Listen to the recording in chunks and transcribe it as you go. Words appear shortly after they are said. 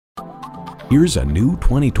Here's a new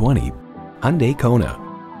 2020 Hyundai Kona.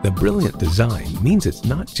 The brilliant design means it's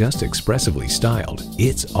not just expressively styled,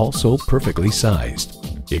 it's also perfectly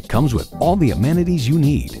sized. It comes with all the amenities you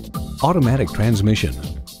need: automatic transmission,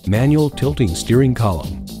 manual tilting steering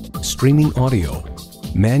column, streaming audio,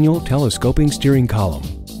 manual telescoping steering column,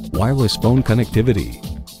 wireless phone connectivity,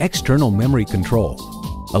 external memory control,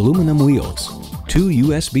 aluminum wheels, 2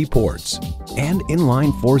 USB ports, and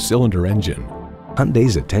inline 4-cylinder engine.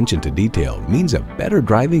 Hyundai's attention to detail means a better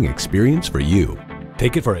driving experience for you.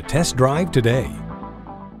 Take it for a test drive today.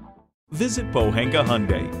 Visit Pohanka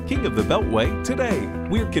Hyundai, King of the Beltway, today.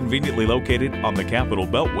 We're conveniently located on the Capitol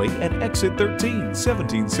Beltway at Exit 13,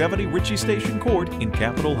 1770 Ritchie Station Court in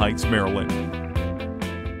Capitol Heights, Maryland.